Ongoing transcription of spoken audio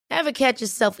Ever catch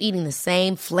yourself eating the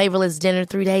same flavorless dinner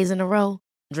 3 days in a row?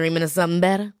 Dreaming of something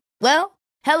better? Well,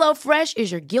 HelloFresh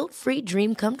is your guilt-free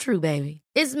dream come true, baby.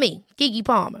 It's me, Keke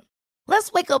Palmer.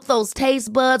 Let's wake up those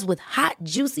taste buds with hot,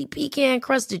 juicy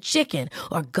pecan-crusted chicken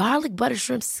or garlic butter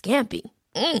shrimp scampi.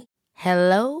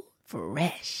 Hello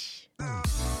Fresh.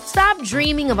 Stop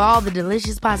dreaming of all the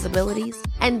delicious possibilities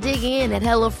and dig in at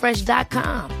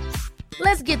HelloFresh.com.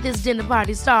 Let's get this dinner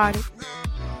party started.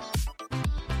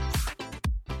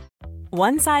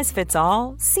 One size fits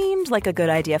all seemed like a good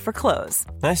idea for clothes.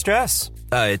 Nice dress.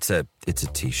 It's a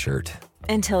t-shirt.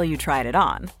 Until you tried it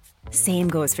on. Same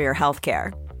goes for your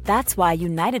healthcare. That's why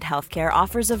United Healthcare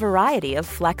offers a variety of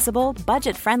flexible,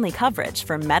 budget-friendly coverage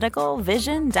for medical,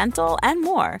 vision, dental, and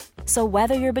more. So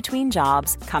whether you're between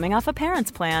jobs, coming off a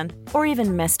parent's plan, or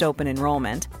even missed open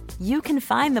enrollment, you can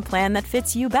find the plan that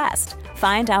fits you best.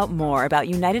 Find out more about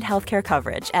United Healthcare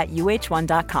coverage at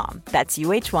uh1.com. That's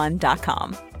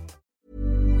uh1.com.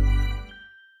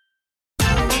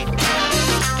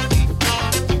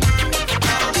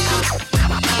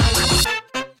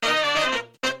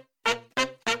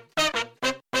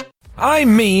 I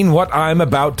mean what I'm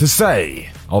about to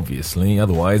say. Obviously,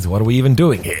 otherwise what are we even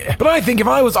doing here? But I think if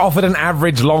I was offered an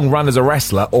average long run as a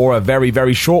wrestler or a very,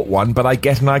 very short one, but I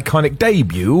get an iconic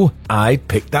debut, I'd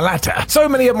pick the latter. So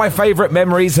many of my favorite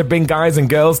memories have been guys and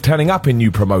girls turning up in new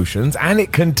promotions, and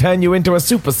it can turn you into a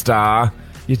superstar.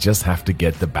 You just have to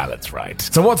get the balance right.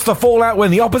 So what's the fallout when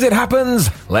the opposite happens?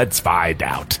 Let's find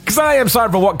out. Because I am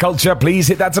Simon from What Culture, please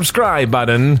hit that subscribe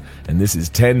button. And this is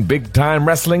 10 big-time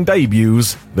wrestling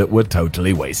debuts that were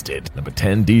totally wasted. Number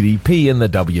 10, DDP in the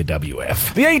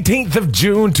WWF. The 18th of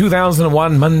June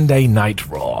 2001, Monday Night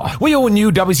Raw. We all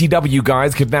knew WCW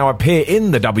guys could now appear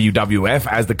in the WWF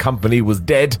as the company was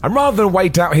dead. And rather than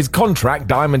wait out his contract,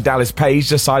 Diamond Dallas Page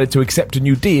decided to accept a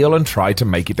new deal and try to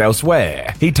make it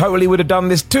elsewhere. He totally would have done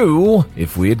this too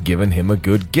if we had given him a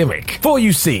good gimmick. For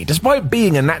you see, despite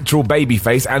being a natural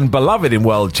babyface and beloved in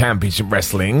World Championship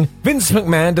Wrestling, Vince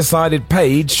McMahon decided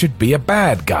Page should be a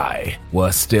bad guy.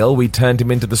 Worse still, we turned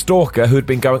him into the stalker who had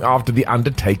been going after The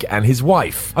Undertaker and his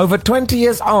wife. Over 20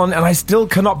 years on, and I still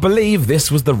cannot believe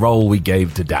this was the role we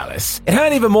gave to Dallas. It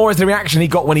hurt even more as the reaction he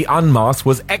got when he unmasked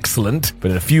was excellent, but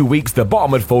in a few weeks the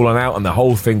bottom had fallen out and the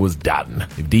whole thing was done.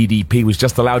 If DDP was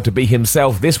just allowed to be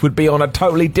himself, this would be on a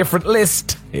totally different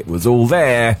list. It was all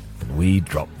there, and we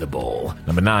dropped the ball.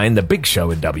 Number 9, The Big Show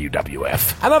in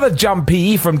WWF. Another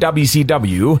jumpy from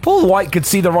WCW, Paul White could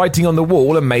see the writing on the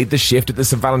wall and made the shift at the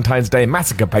St. Valentine's Day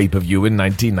Massacre pay-per-view in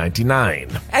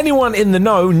 1999. Anyone in the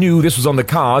know knew this was on the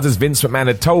cards, as Vince McMahon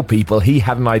had told people he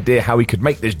had an idea how he could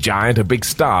make this giant a big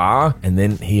star, and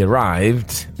then he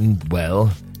arrived, and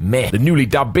well, meh. The newly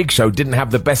dubbed Big Show didn't have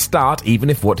the best start,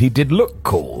 even if what he did looked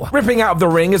cool. Ripping out of the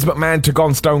ring as McMahon took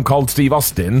on Stone Cold Steve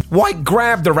Austin, White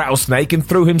grabbed the rattlesnake and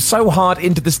threw him so hard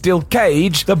into the steel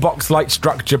cage, the box-like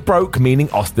structure broke, meaning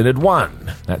Austin had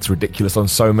won. That's ridiculous on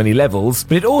so many levels,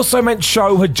 but it also meant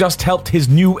Show had just helped his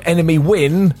new enemy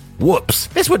win. Whoops.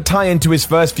 This would tie into his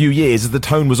first few years as the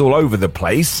tone was all over the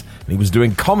place, and he was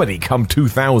doing comedy come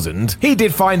 2000. He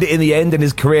did find it in the end, and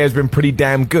his career has been pretty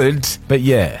damn good, but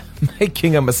yeah,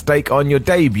 making a mistake on your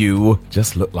debut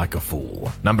just looked like a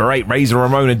fool. Number 8, Razor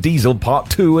Ramon and Diesel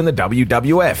Part 2 in the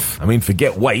WWF. I mean,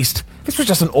 forget waste. This was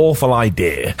just an awful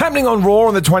idea. Happening on Raw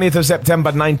on the 20th of September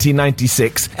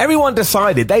 1996, everyone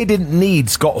decided they didn't need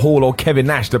Scott Hall or Kevin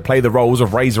Nash to play the roles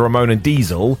of Razor Ramon and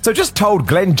Diesel, so just told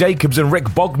Glenn Jacobs and Rick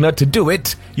Bogner to do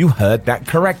it. You heard that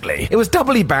correctly. It was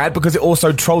doubly bad because it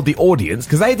also trolled the audience,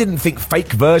 because they didn't think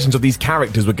fake versions of these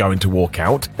characters were going to walk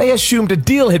out. They assumed a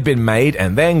deal had been made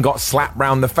and then got slapped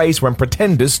round the face when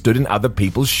pretenders stood in other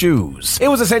people's shoes. It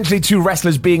was essentially two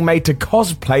wrestlers being made to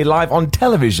cosplay live on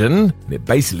television, and it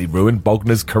basically ruined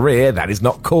Bogner's career. That is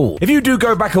not cool. If you do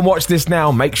go back and watch this now,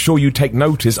 make sure you take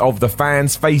notice of the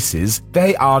fans' faces.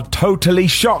 They are totally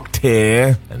shocked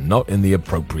here, and not in the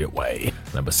appropriate way.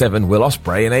 Number 7, Will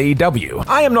Ospreay in AEW.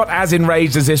 I am not as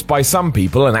enraged as this by some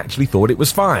people and actually thought it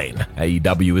was fine.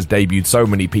 AEW has debuted so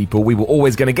many people, we were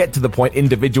always going to get to the point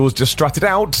individuals just strutted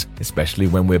out, especially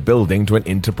when we're building to an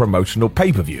inter-promotional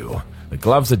pay-per-view. The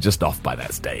gloves are just off by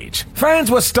that stage. Fans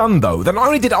were stunned, though, that not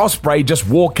only did Ospreay just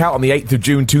walk out on the 8th of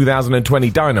June 2020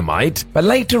 Dynamite, but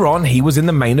later on he was in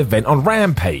the main event on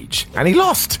Rampage, and he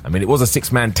lost. I mean, it was a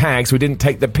 6-man tag, so he didn't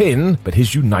take the pin, but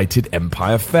his United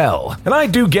Empire fell. And I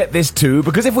do get this too,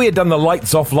 because if we had done the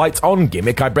lights off, lights on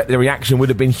gimmick, I bet the reaction would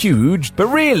have been huge. But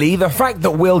really, the fact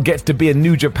that Will gets to be a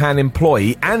New Japan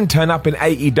employee and turn up in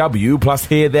AEW, plus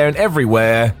here, there, and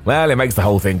everywhere, well, it makes the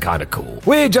whole thing kind of cool.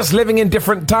 We're just living in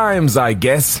different times, I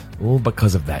guess. All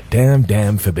because of that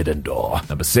damn Forbidden Door.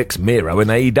 Number 6, Miro in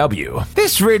AEW.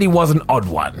 This really was an odd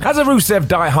one. As a Rusev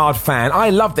diehard fan,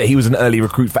 I love that he was an early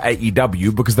recruit for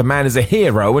AEW because the man is a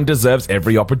hero and deserves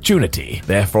every opportunity.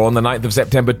 Therefore, on the 9th of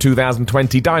September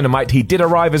 2020 Dynamite, he did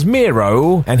arrive as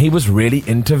Miro, and he was really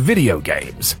into video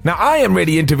games. Now, I am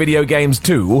really into video games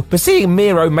too, but seeing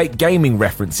Miro make gaming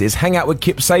references, hang out with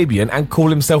Kip Sabian, and call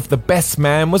himself the best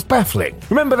man was baffling.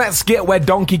 Remember that skit where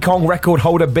Donkey Kong record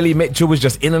holder Billy Mitchell was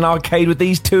just in an arcade with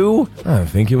these two? I don't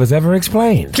think it was ever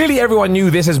explained. Clearly everyone knew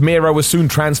this, as Miro was soon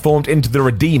transformed into the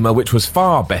Redeemer, which was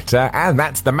far better, and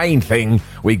that's the main thing.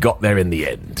 We got there in the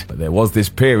end. But there was this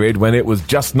period when it was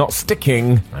just not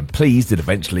sticking. I'm pleased it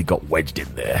eventually got wedged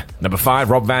in there. Number 5,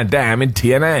 Rob Van Dam in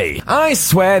TNA. I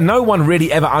swear no one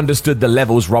really ever understood the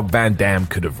levels Rob Van Dam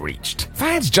could have reached.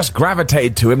 Fans just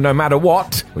gravitated to him no matter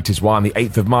what, which is why on the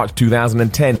 8th of March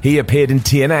 2010 he appeared in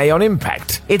TNA on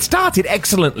Impact. It started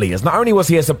excellently, as not only was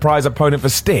he a surprise opponent for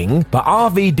Sting, but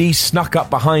RVD snuck up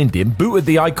behind him, booted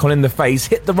the Icon in the face,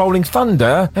 hit the Rolling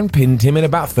Thunder, and pinned him in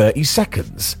about 30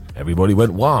 seconds. Everybody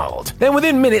went wild. Then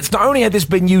within minutes, not only had this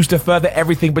been used to further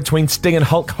everything between Sting and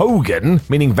Hulk Hogan,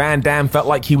 meaning Van Dam felt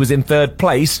like he was in third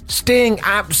place, Sting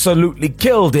absolutely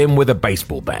killed him with a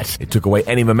baseball bat. It took away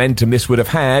any momentum this would have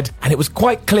had, and it was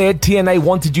quite clear TNA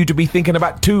wanted you to be thinking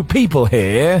about two people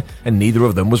here, and neither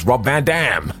of them was Rob Van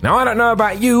Dam. Now, I don't know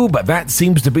about you, but that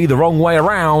seems to be the wrong way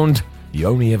around. You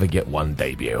only ever get one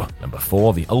debut. Number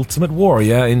 4, The Ultimate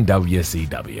Warrior in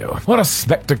WCW. What a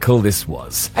spectacle this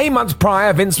was. 8 months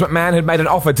prior, Vince McMahon had made an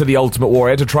offer to The Ultimate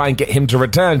Warrior to try and get him to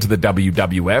return to the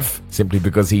WWF, simply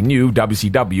because he knew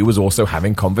WCW was also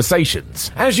having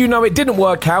conversations. As you know, it didn't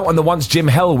work out, and the once Jim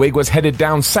Hellwig was headed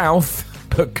down south.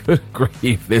 But good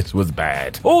grief, this was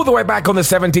bad. All the way back on the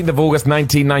 17th of August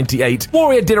 1998,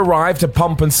 Warrior did arrive to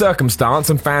pomp and circumstance,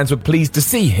 and fans were pleased to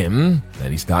see him.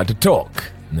 Then he started to talk.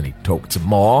 And then he talked some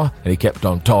more, and he kept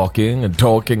on talking and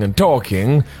talking and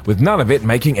talking, with none of it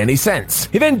making any sense.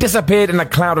 He then disappeared in a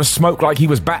cloud of smoke like he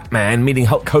was Batman, meaning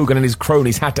Hulk Hogan and his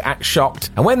cronies had to act shocked.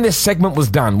 And when this segment was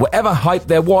done, whatever hype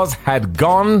there was had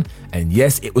gone, and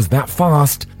yes, it was that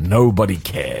fast, nobody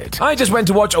cared. I just went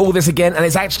to watch all this again, and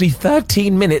it's actually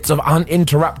 13 minutes of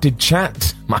uninterrupted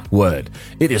chat. My word,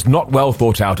 it is not well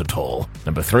thought out at all.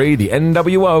 Number 3, the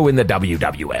NWO in the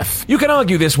WWF. You can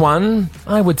argue this one.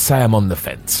 I would say I'm on the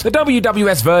fence. The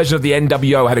WWS version of the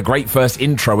NWO had a great first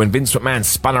intro when Vince McMahon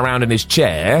spun around in his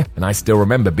chair, and I still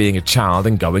remember being a child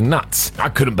and going nuts. I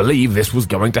couldn't believe this was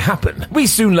going to happen. We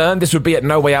soon learned this would be at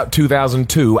No Way Out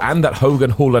 2002, and that Hogan,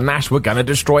 Hall and Nash were gonna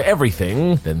destroy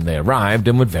everything. Then they arrived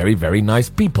and were very, very nice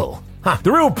people.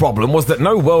 The real problem was that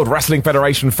no World Wrestling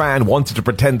Federation fan wanted to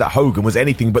pretend that Hogan was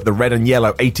anything but the red and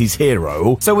yellow 80s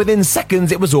hero, so within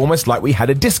seconds it was almost like we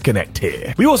had a disconnect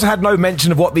here. We also had no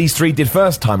mention of what these three did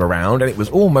first time around, and it was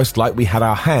almost like we had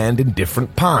our hand in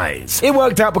different pies. It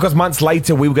worked out because months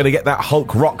later we were going to get that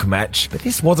Hulk Rock match, but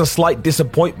this was a slight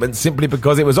disappointment simply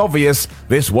because it was obvious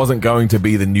this wasn't going to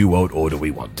be the New World Order we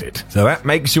wanted. So that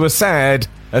makes you a sad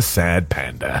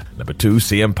panda. Number 2,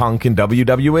 CM Punk in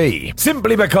WWE.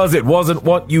 Simply because it wasn't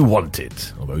what you wanted.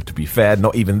 Although, to be fair,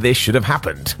 not even this should have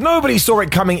happened. Nobody saw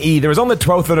it coming either, as on the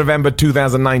 12th of November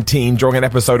 2019, during an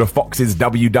episode of Fox's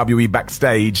WWE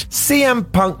Backstage,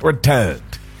 CM Punk returned.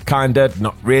 Kinda,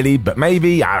 not really, but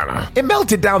maybe, I don't know. It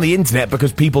melted down the internet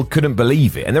because people couldn't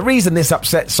believe it, and the reason this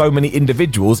upset so many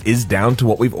individuals is down to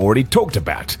what we've already talked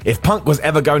about. If Punk was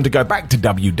ever going to go back to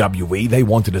WWE, they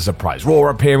wanted a surprise Raw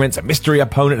appearance, a mystery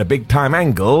opponent, a big-time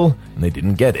angle, and they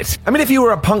didn't get it. I mean, if you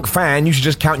were a Punk fan, you should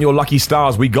just count your lucky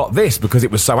stars we got this, because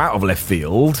it was so out of left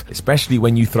field, especially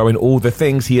when you throw in all the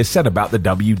things he has said about the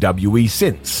WWE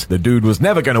since. The dude was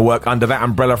never going to work under that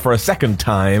umbrella for a second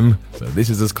time, so this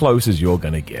is as close as you're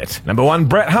going to get. Number 1,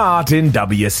 Bret Hart in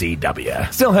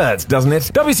WCW. Still hurts, doesn't it?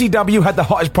 WCW had the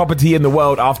hottest property in the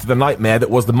world after the nightmare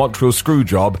that was the Montreal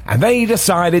Screwjob, and they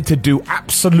decided to do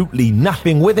absolutely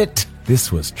nothing with it.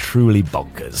 This was truly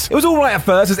bonkers. It was alright at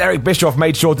first, as Eric Bischoff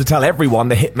made sure to tell everyone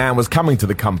the Hitman was coming to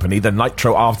the company the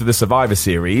Nitro after the Survivor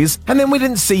Series, and then we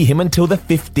didn't see him until the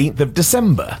 15th of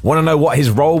December. Want to know what his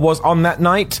role was on that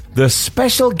night? The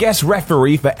special guest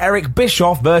referee for Eric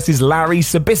Bischoff versus Larry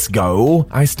Sabisco.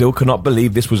 I still cannot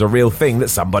believe this was a real thing that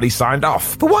somebody signed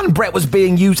off. For one, Bret was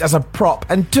being used as a prop,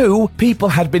 and 2, people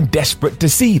had been desperate to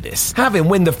see this. Have him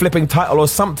win the flipping title or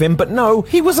something, but no,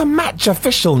 he was a match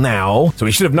official now, so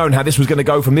he should have known how this was going to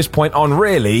go from this point on,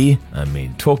 really. I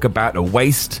mean, talk about a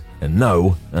waste, and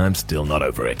no, I'm still not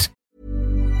over it.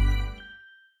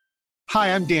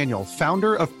 Hi, I'm Daniel,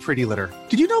 founder of Pretty Litter.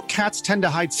 Did you know cats tend to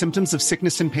hide symptoms of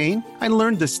sickness and pain? I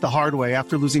learned this the hard way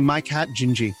after losing my cat,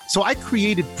 Gingy. So I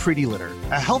created Pretty Litter,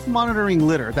 a health monitoring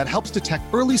litter that helps detect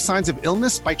early signs of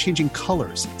illness by changing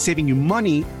colors, saving you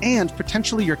money and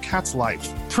potentially your cat's life.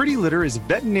 Pretty Litter is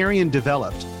veterinarian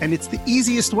developed, and it's the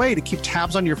easiest way to keep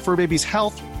tabs on your fur baby's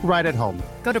health right at home.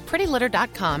 Go to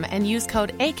prettylitter.com and use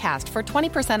code ACAST for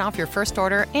 20% off your first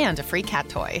order and a free cat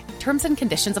toy. Terms and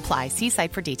conditions apply. See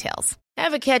site for details.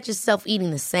 Ever catch yourself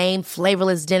eating the same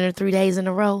flavorless dinner 3 days in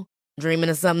a row? Dreaming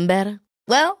of something better?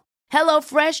 Well,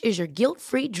 HelloFresh is your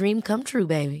guilt-free dream come true,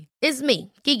 baby. It's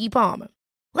me, Keke Palmer.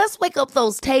 Let's wake up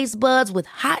those taste buds with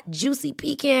hot, juicy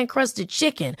pecan-crusted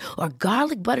chicken or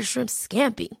garlic butter shrimp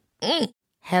scampi.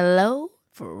 Hello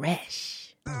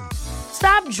Fresh.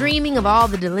 Stop dreaming of all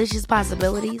the delicious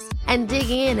possibilities and dig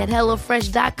in at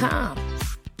HelloFresh.com.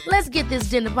 Let's get this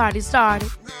dinner party started.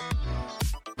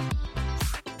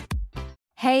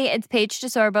 Hey, it's Paige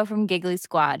DeSorbo from Giggly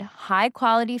Squad. High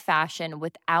quality fashion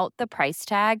without the price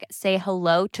tag. Say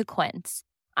hello to Quince.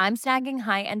 I'm snagging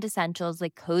high-end essentials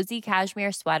like cozy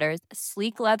cashmere sweaters,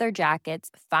 sleek leather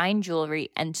jackets, fine jewelry,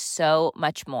 and so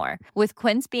much more. With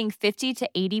Quince being 50 to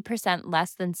 80%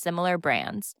 less than similar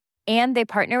brands. And they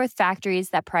partner with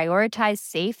factories that prioritize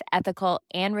safe, ethical,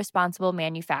 and responsible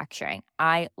manufacturing.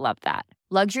 I love that.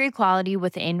 Luxury quality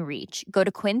within reach. Go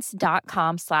to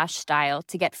quince.com/style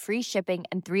to get free shipping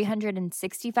and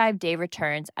 365-day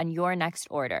returns on your next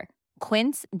order.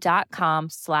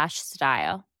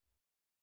 Quince.com/style.